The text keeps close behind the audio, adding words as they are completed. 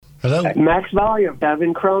Hello. Max Volume,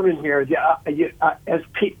 Kevin Cronin here. As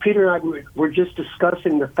Peter and I were just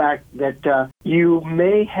discussing the fact that you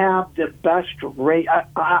may have the best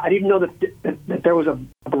I didn't know that there was a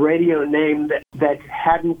radio name that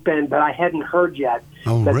I hadn't heard yet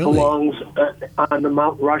that really? belongs on the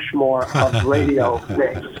Mount Rushmore of radio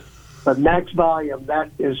names. But Max Volume, that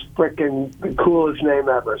is frickin' the coolest name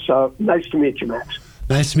ever. So nice to meet you, Max.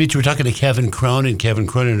 Nice to meet you. We're talking to Kevin Cronin. Kevin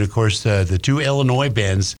Cronin, of course, the two Illinois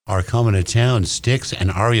bands are coming to town, Styx and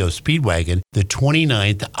REO Speedwagon, the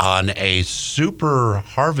 29th on a super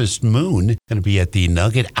harvest moon. Going to be at the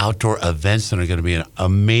Nugget Outdoor Event Center. Going to be an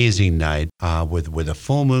amazing night with a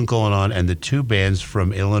full moon going on and the two bands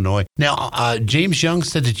from Illinois. Now, James Young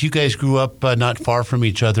said that you guys grew up not far from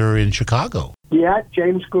each other in Chicago. Yeah,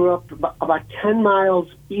 James grew up about 10 miles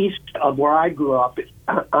east of where I grew up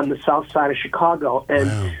on the south side of Chicago. And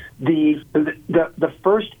wow. the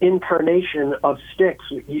first incarnation of Styx,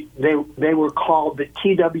 they were called the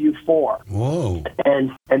TW4. Whoa.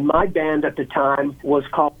 And my band at the time was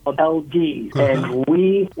called LD. And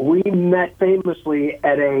we met famously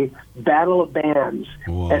at a battle of bands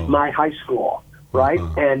at my high school. Right,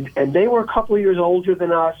 and they were a couple of years older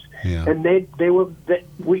than us, and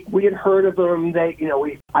we had heard of them.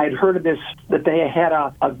 I had heard of this, that they had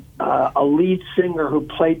a lead singer who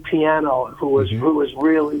played piano who was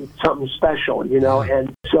really something special,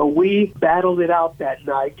 and so we battled it out that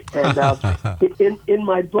night. And in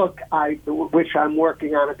my book, which I'm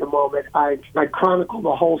working on at the moment, I chronicle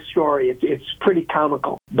the whole story. It's pretty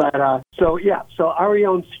comical, but so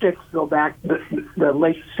REO and Styx go back the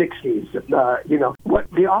late '60s. What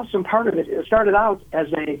the awesome part of it started out as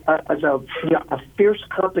a fierce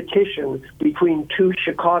competition between two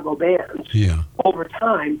Chicago bands. Yeah. Over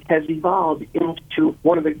time has evolved into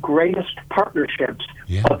one of the greatest partnerships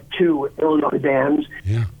of two Illinois bands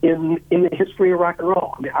in the history of rock and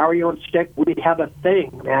roll. I mean, REO and Styx, we have a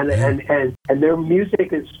thing, man, and their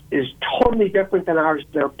music is totally different than ours.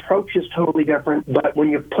 Their approach is totally different, but when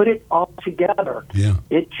you put it all together,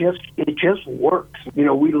 it just works.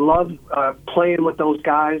 We love playing with those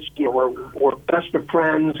guys. We're best of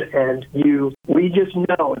friends, and we just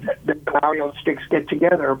know that the REO and Styx get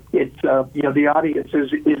together. It's the audience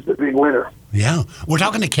is the big winner. Yeah, we're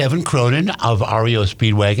talking to Kevin Cronin of REO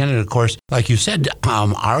Speedwagon, and of course, like you said,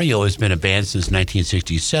 REO has been a band since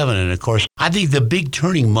 1967, and of course, I think the big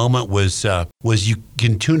turning moment was you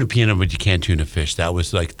can tune a piano, but you can't tune a fish. That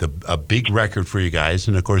was like a big record for you guys,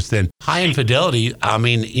 and of course, then High Infidelity. I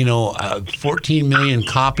mean, 14 million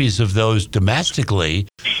copies of those domestically.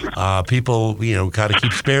 People, got to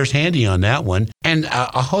keep spares handy on that one, and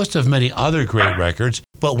a host of many other great records.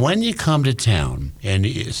 But when you come to town, and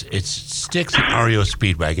it's Styx and REO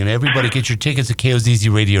Speedwagon, everybody get your tickets at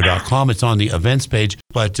KOZZradio.com. It's on the events page.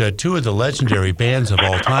 But two of the legendary bands of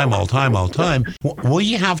all time. Will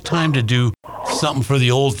you have time to do something for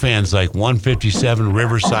the old fans like 157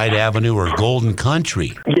 Riverside Avenue or Golden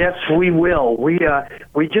Country? Yes, we will. We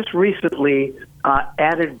just recently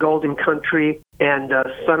added Golden Country and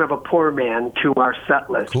Son of a Poor Man to our set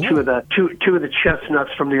list. Cool. Two of the chestnuts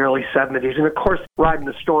from the early '70s, and of course, Riding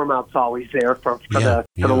the Storm Out's always there for the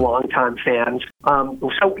longtime fans.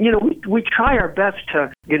 So we try our best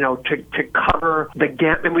to cover the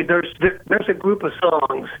gap. I mean, there's a group of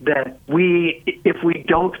songs that if we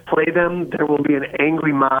don't play them, there will be an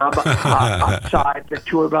angry mob outside the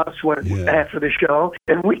two of us after the show,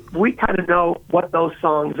 and we kind of know what those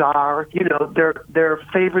songs are. They're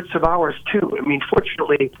favorites of ours too. I mean,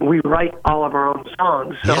 fortunately, we write all of our own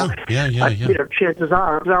songs, so chances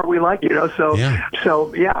are we like So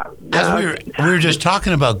As we were just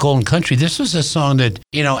talking about Golden Country, this was a song that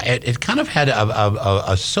it kind of had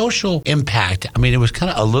a social impact. I mean, it was kind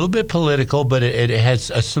of a little bit political, but it has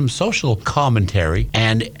some social commentary,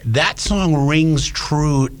 and that song rings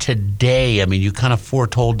true today. I mean, you kind of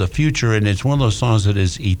foretold the future, and it's one of those songs that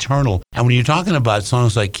is eternal. And when you're talking about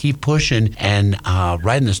songs like Keep Pushing and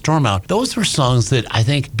Riding the Storm Out, those were songs that I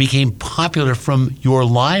think became popular from your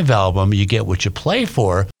live album, You Get What You Play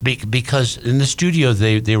For, because in the studio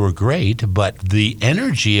they were great, but the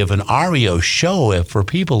energy of an REO show, for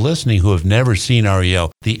people listening who have never seen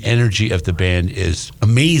REO, the energy of the band is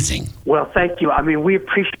amazing. Well, thank you. I mean, we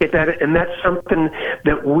appreciate that, and that's something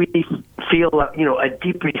that we feel a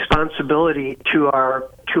deep responsibility to our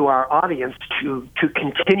to our audience to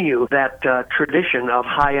continue that tradition of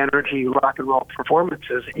high energy rock and roll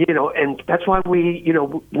performances. And that's why we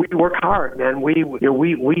work hard, man.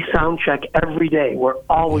 We sound check every day. We're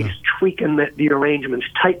always tweaking the arrangements,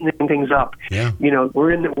 tightening things up. Yeah.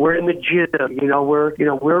 We're in the gym.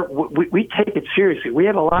 We take it seriously. We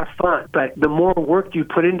have a lot of fun, but the more work you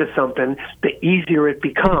put into something, the easier it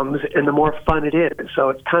becomes, and the more fun it is. So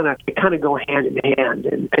it kind of go hand in hand.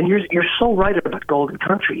 And you're so right about Golden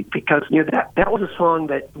Country, because that was a song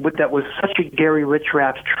that was such a Gary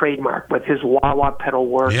Richrath's trademark with his wah-wah pedal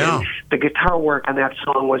work. Yeah. And the guitar work on that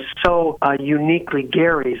song was so uniquely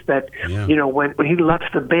Gary's that when he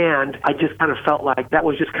left the band, I just kind of felt like that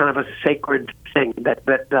was just kind of a sacred thing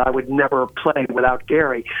that I would never play without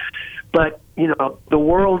Gary. But the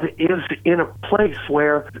world is in a place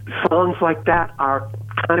where songs like that are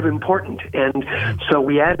kind of important, and so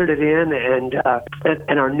we added it in,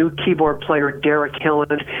 and our new keyboard player Derek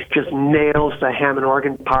Hillen just nails the Hammond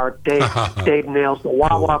organ part. Dave nails the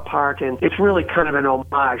wah-wah part, and it's really kind of an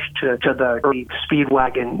homage to the early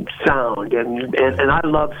Speedwagon sound, and I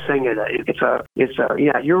love singing it.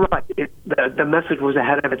 You're right. The message was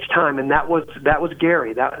ahead of its time, and that was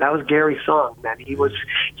Gary. That was Gary's song, man. He was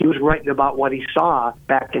writing about what he saw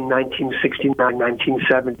back in 1969,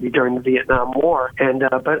 1970 during the Vietnam War. And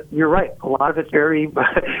but you're right, a lot of it's very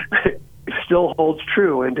still holds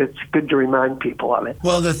true, and it's good to remind people of it.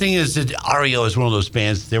 Well, the thing is that REO is one of those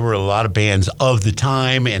bands. There were a lot of bands of the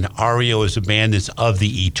time, and REO is a band that's of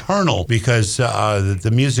the eternal, because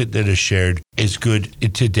the music that is shared is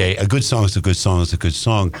good today. A good song is a good song is a good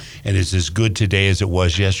song, and it's as good today as it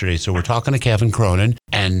was yesterday. So we're talking to Kevin Cronin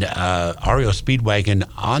and REO Speedwagon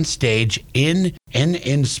on stage in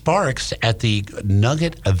Sparks at the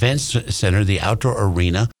Nugget Events Center, the outdoor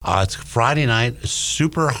arena. It's Friday night,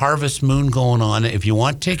 super harvest moon going on. If you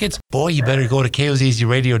want tickets, boy, you better go to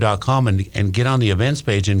KOZZradio.com and get on the events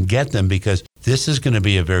page and get them, because this is going to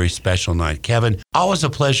be a very special night. Kevin, always a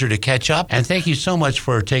pleasure to catch up, and thank you so much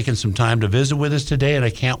for taking some time to visit with us today, and I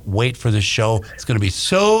can't wait for the show. It's going to be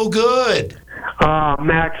so good.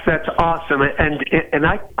 Max, that's awesome, and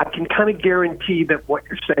I can kind of guarantee that what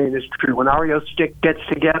you're saying is true. When REO Stick gets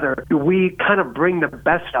together, we kind of bring the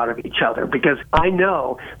best out of each other, because I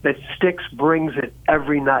know that Styx brings it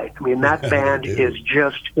every night. I mean, that band is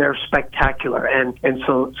they're spectacular, and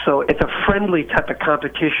so it's a friendly type of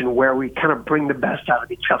competition where we kind of bring the best out of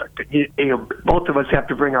each other. Both of us have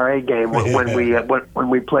to bring our A game when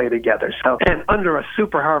we play together. So, and under a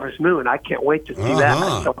super harvest moon, I can't wait to see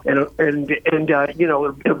that. So, and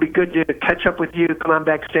it'll be good to catch up with you. Come on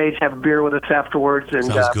backstage, have a beer with us afterwards, and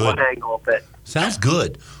we'll hang a little bit. Sounds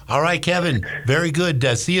good. All right, Kevin. Very good.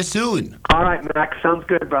 See you soon. All right, Max. Sounds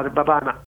good, brother. Bye-bye, Max.